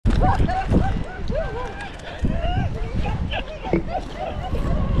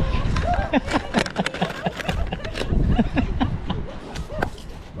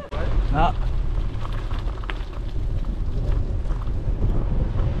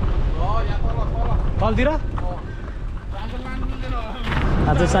तलतिर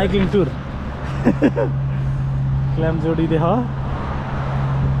आज cycling tour clamp जोडिदिए हो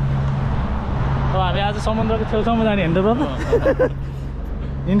हामी आज समुद्रको छेउछाउमा जाने होइन त ब्रदर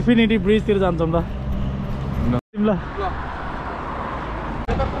इन्फिनिटी ब्रिजतिर जान्छौँ ल ल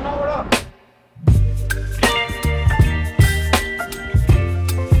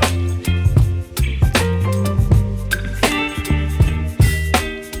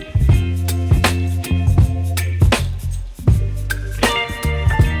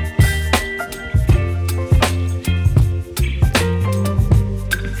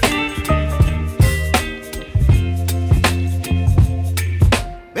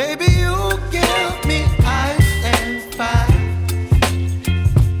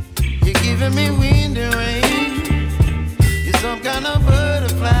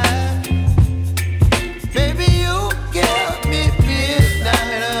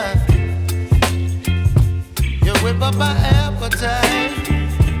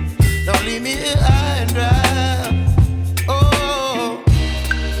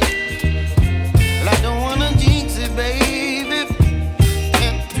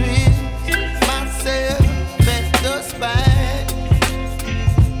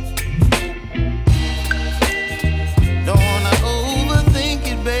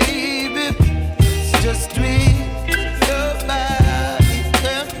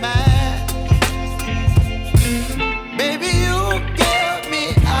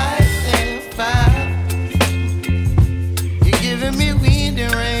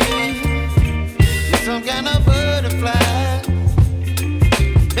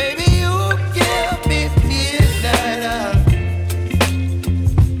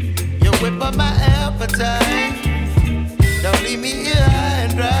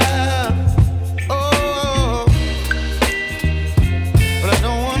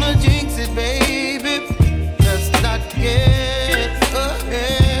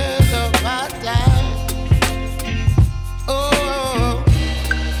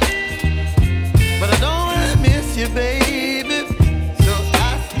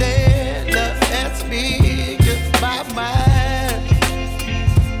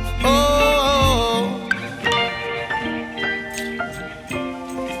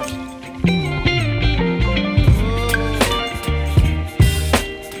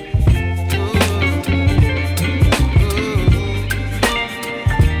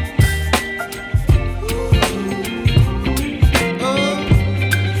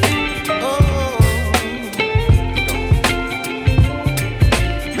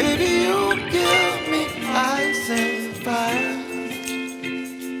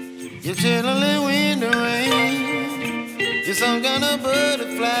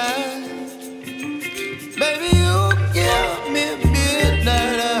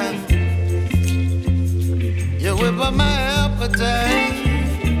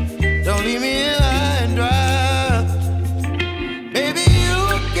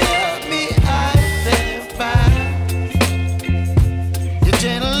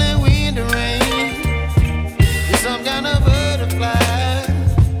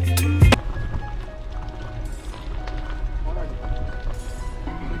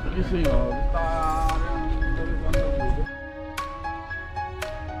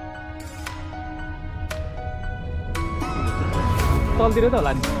तलतिर त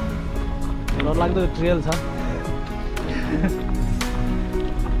होला नि डरलाग्दो ट्रेल छ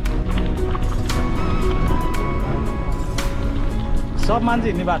सब मान्छे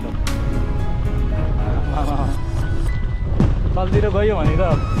हिँड्ने बाटो तलतिर गयो भने त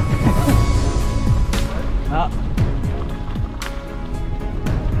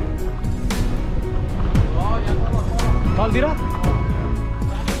तलतिर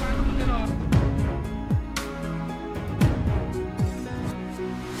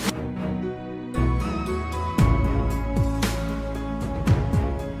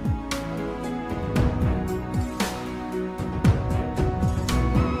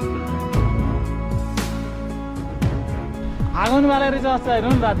आगन वाला रिचार्ज चाहिए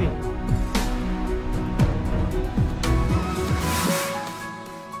ना राती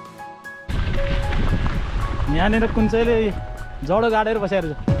यहाँनिर कुन चाहिँले जडो गाडेर बसेर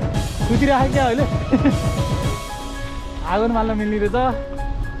कुदिरहेको क्या अहिले आगन माल्न मिल्ने रहेछ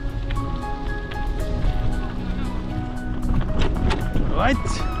राइट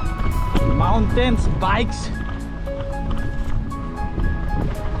माउन्टेन्स बाइक्स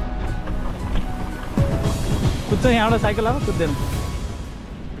कुद्छ यहाँबाट साइकल अब कुद्दैन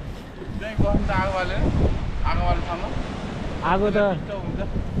आगो त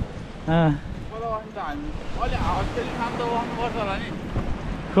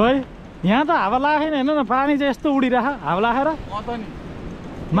खोइ यहाँ त हावा लागेको छैन हेर्नु न पानी चाहिँ यस्तो उडिरह हावा लागेर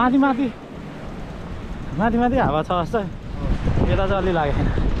माथि माथि माथि माथि हावा छ जस्तो यता चाहिँ अलि लागेको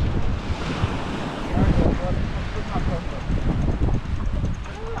छैन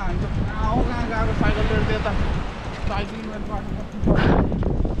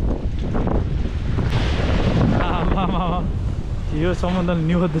यो समुद्र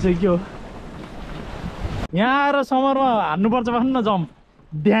न्यु खोज्दैछ के हो यहाँ आएर समरमा हान्नुपर्छ भन्नु न जम्प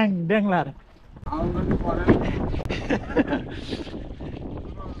ड्याङ ड्याङ लाएर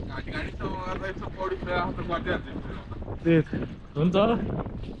हुन्छ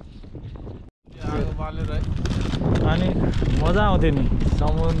अनि मजा आउँथ्यो नि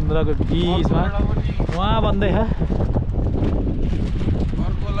समुद्रको बिचमा उहाँ भन्दै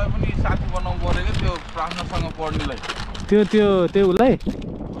साथी बनाउनु पर्यो क्या त्यो प्रार्थनासँग पढ्नेलाई त्यो उसलाई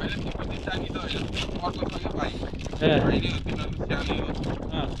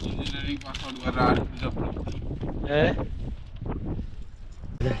इन्जिनियरिङ पास आउट गरेर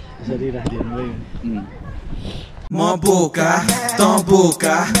म बोका त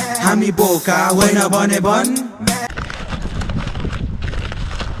बोका हामी बोका होइन भने भन्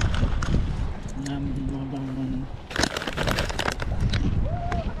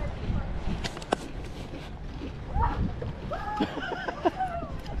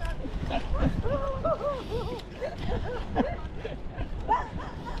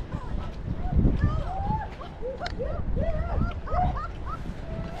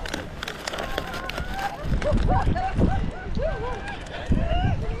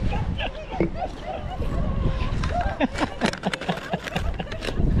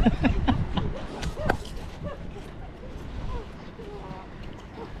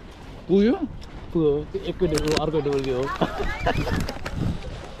पुग्यो एकै टेबल अर्को टेबल के हो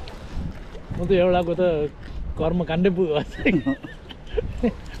म त एउटाको त कर्मकाण्डै पुग्यो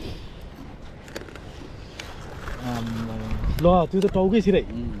ल त्यो त टाउकै सिराइ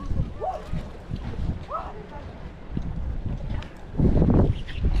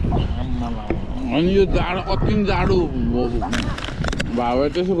अनि यो जाडो अति जाडो भाउ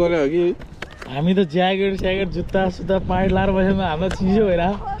त्यसो गरे हो कि हामी त ज्याकेट स्याकेट जुत्ता सुत्ता पाइट लाएर बसेर हामीलाई चिसो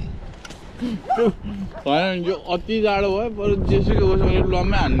भइरहेको होइन यो अति जाडो भयो बरु जेसुकै होस् भने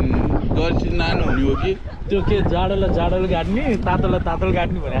लम्मै गर्छ नानो हुने हो कि त्यो के जाडोलाई जाडोले काट्ने तातोलाई तातोले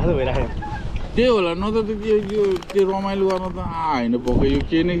काट्ने भने जस्तो भइरहेको त्यही होला न त त्यो रमाइलो गर्न त होइन पक्कै यो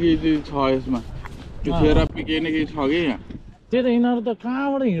केही न केही छ यसमा त्यो थेरापी केही न केही छ कि यहाँ त्यही त यिनीहरू त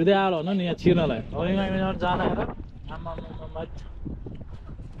कहाँबाट हिँड्दै आएर होला नि यहाँ छिर्नलाई अब यिनीहरू जाँदाखेरि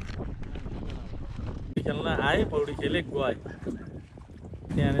खेल्न आए पौडी खेले गए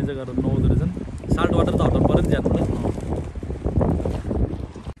त्यहाँनिर चाहिँ गरेर नुहाउँदो रहेछन् साल्ट वाटर त हटाउनु पऱ्यो नि जानु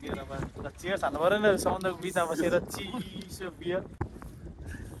चियर्स हान्नु पऱ्यो नि समुद्रको बिचमा बसेर चिसो बियर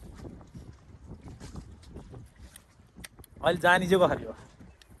अहिले जानी चाहिँ कसरी हो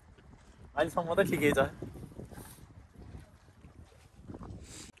अहिलेसम्म त ठिकै छ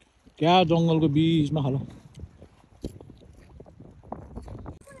क्या जङ्गलको बिचमा खालो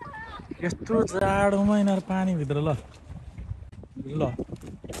यस्तो जाडोमा यिनीहरू पानीभित्र ल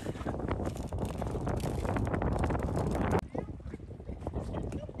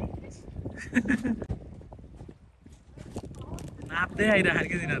नाप्दै आइरहेको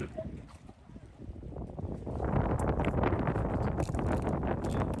क्या तिनीहरू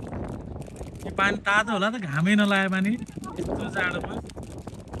यो पानी तातो होला त घामै नलागे पानी यस्तो जाडोमा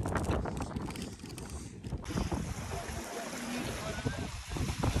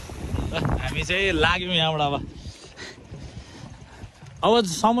हामी चाहिँ लाग्यौँ यहाँबाट अब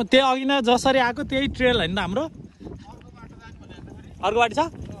त्यही अघि नै जसरी आएको त्यही ट्रेल होइन त हाम्रो अर्को बाटो छ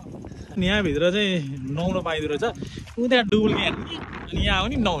अनि यहाँभित्र चाहिँ नुहाउन पाइँदो रहेछ ऊ त्यहाँ डुबुल्की हेर्ने अनि यहाँ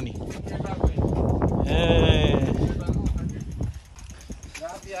आउने नुहाउने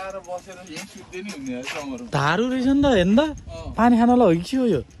धारो रहेछ नि त हेर्नु त पानी खानलाई हो कि के हो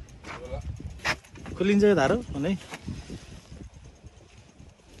यो खोलिन्छ यो धारो भने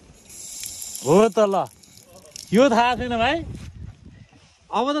हो त ल यो थाहा छैन भाइ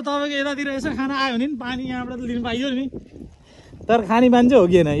अब त तपाईँको यतातिर यसो खाना आयो भने नि पानी यहाँबाट त लिनु पाइयो नि तर खाने मान्छे हो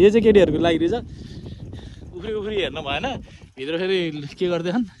कि होइन यो चाहिँ केटीहरूको लागि रहेछ उफ्री उफ्री हेर्नु भएन भित्र फेरि के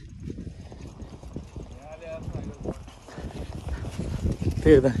गर्दैछन्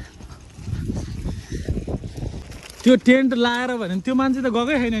त्यही त त्यो टेन्ट लाएर भने त्यो मान्छे त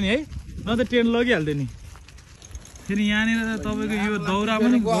गएकै छैन नि है न त टेन्ट लगिहाल्थ्यो नि फेरि यहाँनिर त तपाईँको यो दौरा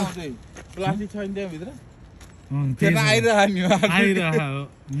पनि प्लास्टिक छैन त्यहाँभित्र फेर्न आइरह नि आइरह हो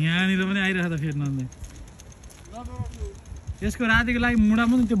यहाँनिर पनि आइरह त फेर्न अन्त यसको रातिको लागि मुढा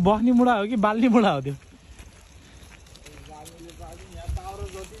पनि त्यो बस्ने मुढा हो कि बाल्ने मुढा हो त्यो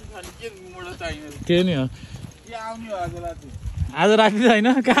के नि हो आज राति त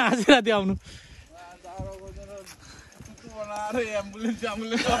होइन कहाँ आज राति आउनु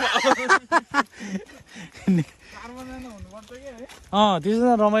त्यसो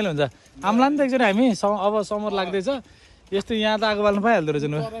त रमाइलो हुन्छ आम्ला नि त एकचोटि हामी अब समर लाग्दैछ यस्तो यहाँ त आगो बाल्नु पाइहाल्दो रहेछ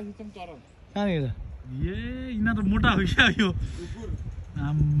कहाँनिर ए यिनीहरू मोटा भइसक्यो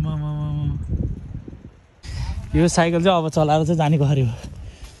यो साइकल चाहिँ अब चलाएर चाहिँ जाने गऱ्यो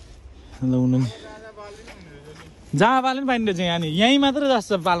ल हुनु नि जहाँ पाल्नु पनि पाइँदो रहेछ यहाँनिर यहीँ मात्रै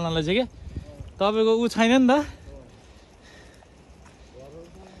जस्तो पाल्नलाई चाहिँ क्या तपाईँको ऊ छैन नि त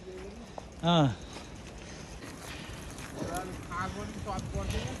ए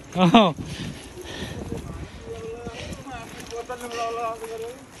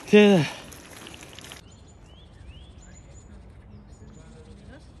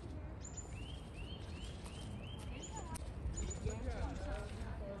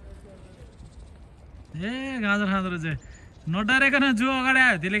गाजर खाँदो रहेछ नडराइकन जो अगाडि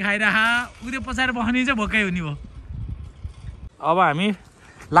आयो त्यसले खाइरह उयो पछाडि बस्ने चाहिँ भोकै हुने भयो अब हामी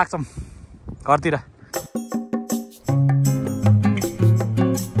लाग्छौँ घरतिर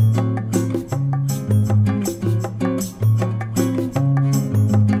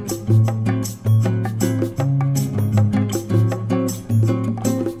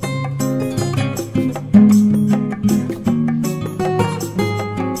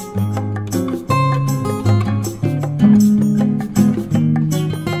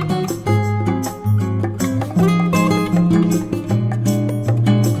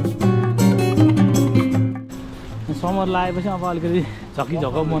समर लगाएपछि अब अलिकति झक्की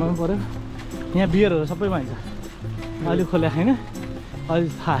बनाउनु पऱ्यो यहाँ बियरहरू सबै पाइन्छ अहिले खोल्या छैन अहिले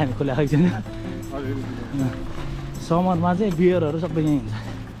थाहा छैन खोल्या खाएको छैन समरमा चाहिँ बियरहरू सबै यहीँ हुन्छ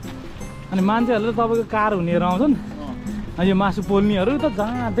अनि मान्छेहरूले तपाईँको कार हुनेहरू आउँछन् अनि यो मासु पोल्नेहरू त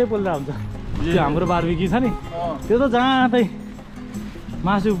जहाँतै पोल्दा हुन्छ त्यो हाम्रो बार्बिक्यू छ नि त्यो त जहाँतै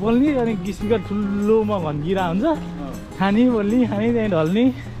मासु पोल्ने अनि स्पिकर ठुलोमा घन्किरा हुन्छ खाने पोल्ने खाने त्यहीँ ढल्ने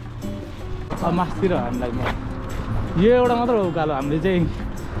अब मासतिर हामीलाई यो एउटा मात्र हो उकालो हामीले चाहिँ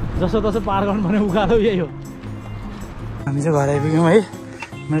जसो तसो पार गर्नुपर्ने उकालो यही हो हामी चाहिँ घर आइपुग्यौँ है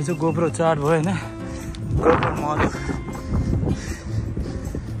मेरो चाहिँ गोप्रो चार्ट भयो होइन गोप्रो मर्यो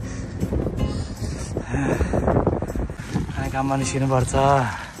काममा निस्किनुपर्छ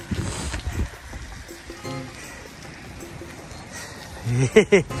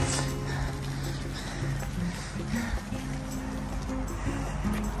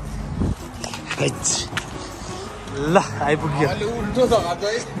ल आइपुग्यो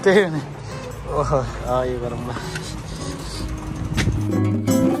त्यही हो नि ओहो यो गरौँ ल